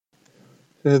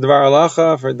This is Dvar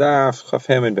Halacha for Daf Chaf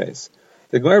Hem and Beis.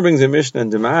 The Gemara brings a Mishnah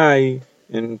in Demai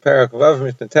in Parak Vav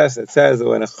Mishnah Test that says that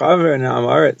when a Chaver and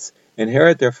Amaretz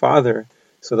inherit their father,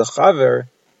 so the Chaver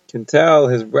can tell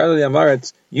his brother the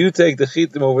Amaretz, you take the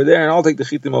Chitim over there and I'll take the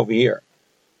Chitim over here.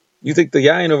 You take the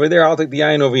Yain over there, I'll take the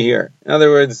Yain over here. In other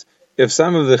words, if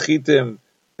some of the Chitim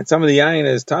and some of the Yain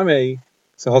is Tamei,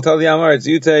 so he'll tell the Amaretz,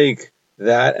 you take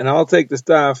that and I'll take the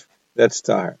stuff that's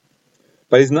Tar.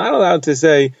 But he's not allowed to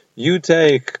say, you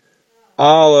take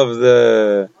all of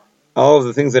the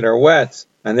things that are wet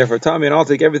and therefore tamei, and I'll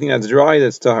take everything that's dry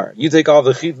that's tahar. You take all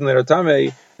the chitim that are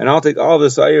tamei, and I'll take all the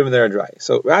sayim that are dry.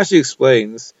 So Rashi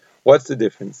explains what's the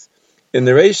difference. In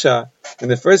the Reisha, in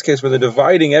the first case where they're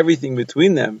dividing everything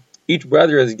between them, each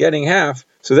brother is getting half,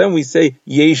 so then we say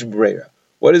yesh breira.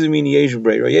 What does it mean yesh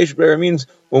breira? Yesh breira means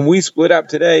when we split up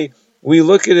today, we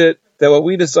look at it that what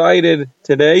we decided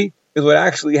today is what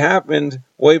actually happened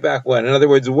way back when. In other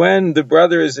words, when the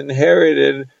brothers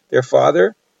inherited their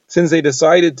father, since they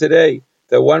decided today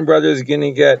that one brother is going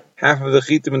to get half of the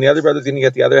chitim and the other brother is going to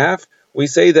get the other half, we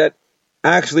say that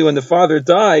actually when the father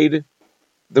died,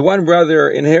 the one brother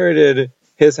inherited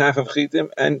his half of chitim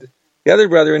and the other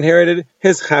brother inherited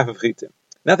his half of chitim.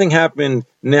 Nothing happened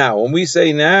now. When we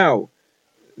say now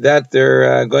that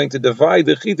they're going to divide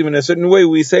the chitim in a certain way,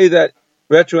 we say that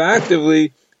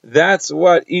retroactively, that's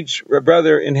what each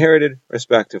brother inherited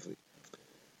respectively.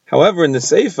 However, in the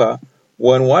Seifa,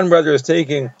 when one brother is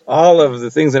taking all of the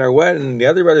things that are wet and the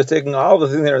other brother is taking all the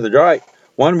things that are dry,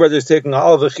 one brother is taking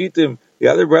all of the chitim, the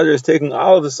other brother is taking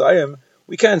all of the sayim,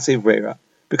 we can't say breira.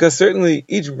 Because certainly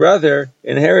each brother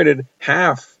inherited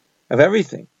half of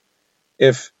everything.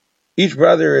 If each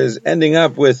brother is ending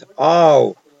up with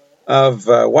all of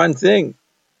one thing,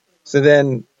 so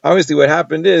then obviously what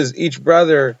happened is each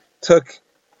brother took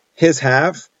his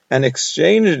half and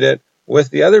exchanged it with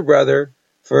the other brother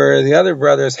for the other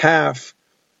brother's half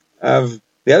of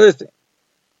the other thing.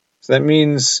 So that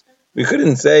means we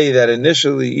couldn't say that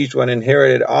initially each one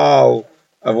inherited all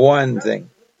of one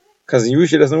thing, because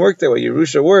Yerusha doesn't work that way.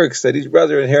 Yerusha works that each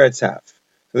brother inherits half.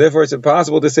 So therefore it's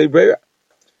impossible to say breira.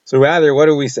 So rather, what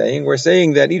are we saying? We're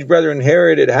saying that each brother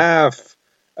inherited half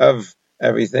of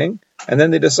everything, and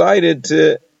then they decided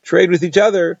to trade with each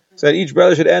other so that each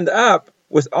brother should end up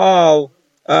with all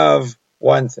of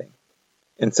one thing.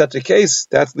 In such a case,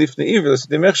 that's lifnei ivros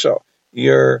d'michshal.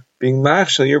 You're being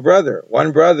machshel your brother.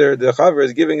 One brother, the chaver,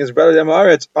 is giving his brother the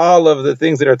amaretz all of the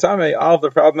things that are tamei, all of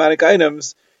the problematic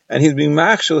items, and he's being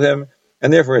machshel him,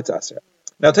 and therefore it's aser.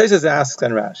 Now Tosfos asks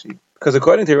on Rashi, because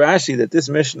according to Rashi, that this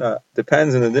Mishnah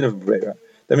depends on the din of breira.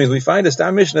 That means we find a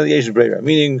stam Mishnah the yesh breira,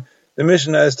 meaning the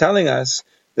Mishnah is telling us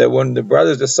that when the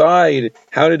brothers decide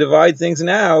how to divide things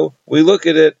now, we look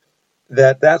at it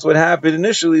that's what happened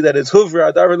initially, that it's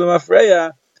huvra adavar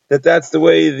l'mafreya, that's the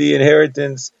way the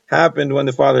inheritance happened when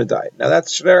the father died. Now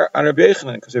that's shver on Rabbi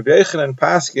Yochanan, because Rabbi Yochanan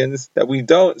paskins that we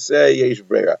don't say yesh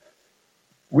breira.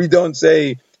 We don't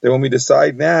say that when we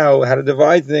decide now how to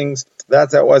divide things,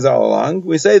 that's how it was all along.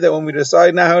 We say that when we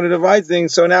decide now how to divide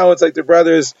things, so now it's like the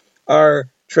brothers are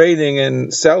trading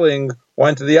and selling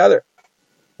one to the other.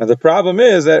 Now the problem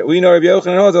is that we know Rabbi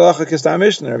Yochanan knows Halacha Kistam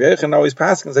Mishnah. Rabbi Yochanan always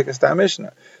paskins like a Stam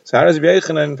Mishnah. So how does Rabbi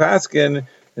Yochanan paskin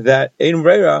that Ein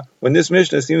Breira when this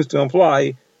Mishnah seems to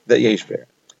imply that Yesh Breira?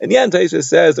 And the end, Tosfos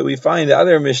says that we find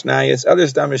other Mishnayos, other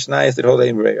Stam Mishnayos that hold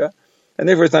Ein Breira, and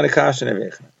therefore it's not a kasha in Rabbi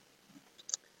Yochanan.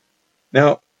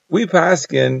 Now we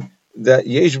paskin that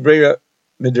Yesh Breira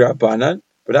midrabanan,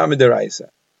 but not midaraisa.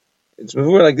 It's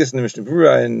more like this in the Mishnah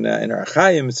Berurah in our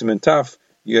Chaim, Siman Taf,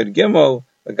 Yod Gimel,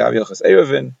 Gav Yochas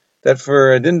Erevin, that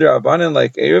for a din derabanan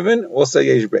like Erevin, we'll say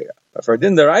yesh breira. But for a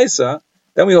din deraisa,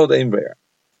 then we hold ein breira.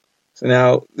 So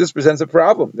now this presents a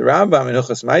problem. The Rambam in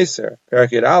Hilchos Meiser, Perak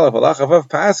Yud Aleph, Halacha Vav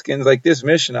paskins like this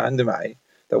Mishnah in Demai,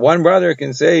 that one brother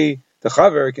can say, the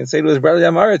chaver can say to his brother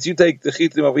Yamaretz, you take the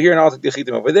chitim over here and I'll take the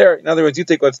chitim over there. In other words, you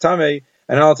take what's tamei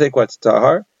and I'll take what's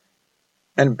tahar.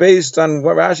 And based on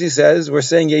what Rashi says, we're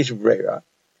saying yesh breira.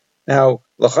 Now,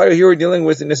 l'chayr here we're dealing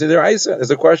with in the Siddur. There's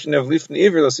a question of lifnei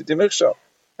ivros l'siti michshal,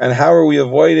 and how are we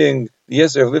avoiding the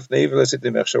yisur of lifnei ivros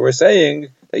l'siti michshal? We're saying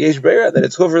that yesh breira, that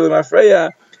it's huver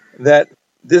l'mafreya, that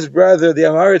this brother, the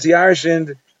amaretz,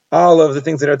 yarshind all of the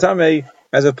things that are tamei,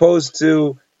 as opposed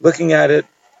to looking at it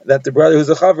that the brother who's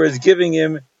a chaver is giving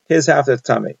him his half that's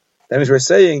tamei. That means we're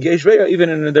saying yesh breira even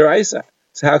in the deraisa.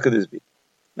 So how could this be?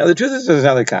 Now the truth is there's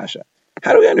another kasha.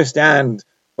 How do we understand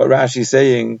what Rashi is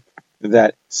saying?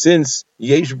 That since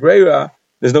yesh breira,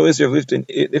 there's no issue of lifnei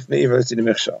ivros l'siti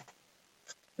michshal.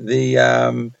 The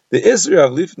issue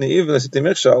of lifnei ivros l'siti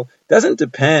michshal doesn't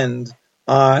depend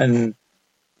on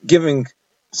giving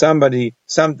somebody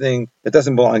something that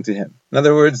doesn't belong to him. In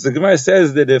other words, the Gemara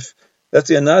says that if, let's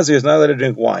say, a Nazir is not allowed to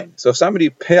drink wine. So if somebody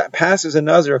passes a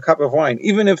Nazir a cup of wine,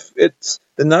 even if it's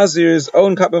the Nazir's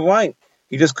own cup of wine,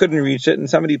 he just couldn't reach it, and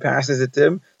somebody passes it to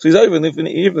him, so he's over.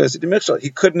 He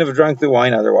couldn't have drunk the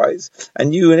wine otherwise,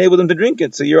 and you enabled him to drink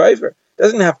it, so you're over. It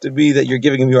doesn't have to be that you're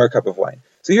giving him your cup of wine.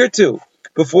 So here too,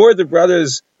 before the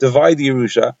brothers divide the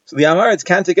Yerusha, so the Amaretz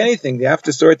can't take anything. They have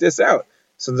to sort this out.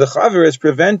 So the Chaver is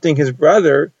preventing his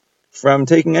brother from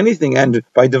taking anything, and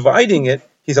by dividing it,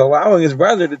 he's allowing his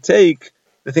brother to take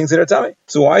the things that are tummy.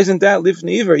 So why isn't that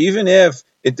lifnei iver, even if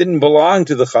it didn't belong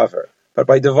to the Chaver? But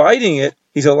by dividing it,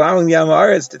 he's allowing the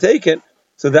Amaretz to take it,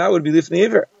 so that would be lifnei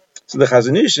iver. So the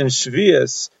Chazon Ish in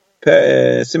Shvius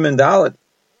Siman Dalet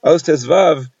Os Tes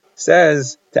Vav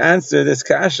says, to answer this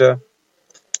kasha,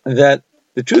 that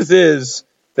the truth is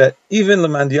that even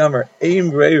L'man Diamar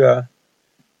Ein Breira,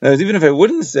 even if I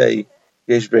wouldn't say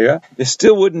Yesh Breira, there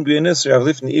still wouldn't be an Isra of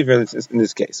lifnei iver in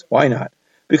this case. Why not?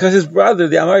 Because his brother,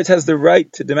 the Amaretz, has the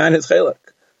right to demand his chelak.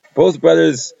 Both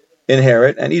brothers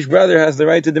inherit, and each brother has the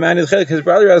right to demand his chelak. His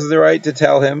brother has the right to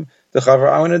tell him, the Chaver,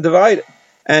 I want to divide it.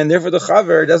 And therefore the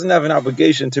Chaver doesn't have an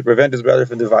obligation to prevent his brother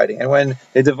from dividing. And when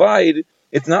they divide,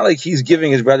 it's not like he's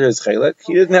giving his brother his chelak.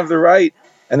 He doesn't have the right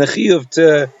and the chiyuv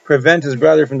to prevent his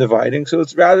brother from dividing. So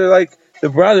it's rather like the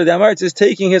brother, the Amaretz, is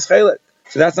taking his chelak.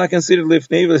 So that's not considered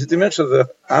lifnei iver. The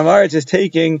Amaretz is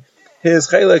taking his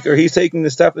chelak, or he's taking the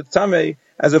stuff that's tamei,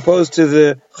 as opposed to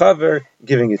the Chaver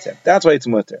giving it to him. That's why it's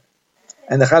mutter.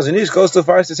 And the Chazon Ish goes so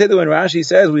far as to say that when Rashi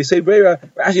says, we say Breira,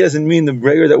 Rashi doesn't mean the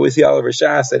Breira that we see all over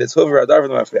Shas, that it's Hover Adar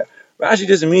from the Mafreya. Rashi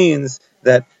just means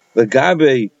that the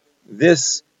Gabe,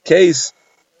 this case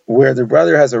where the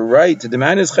brother has a right to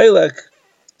demand his chelak,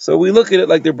 so we look at it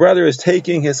like the brother is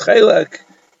taking his chelak,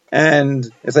 and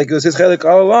it's like it was his chelak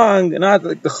all along, and not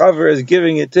like the Chaver is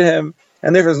giving it to him,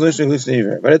 and therefore it's lifnei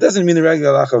iver. But it doesn't mean the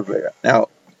regular halacha of Breira. Now,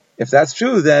 if that's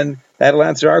true, then that'll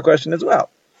answer our question as well.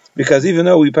 Because even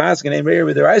though we pass in a Breira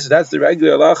with the Raisa, that's the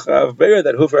regular halacha of Breira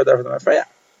that Hufar Adar from the Mafreya.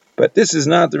 But this is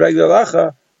not the regular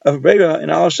halacha of Breira in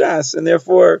Al Shas, and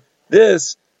therefore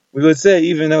this, we would say,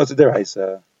 even though it's a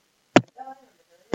Deraisa.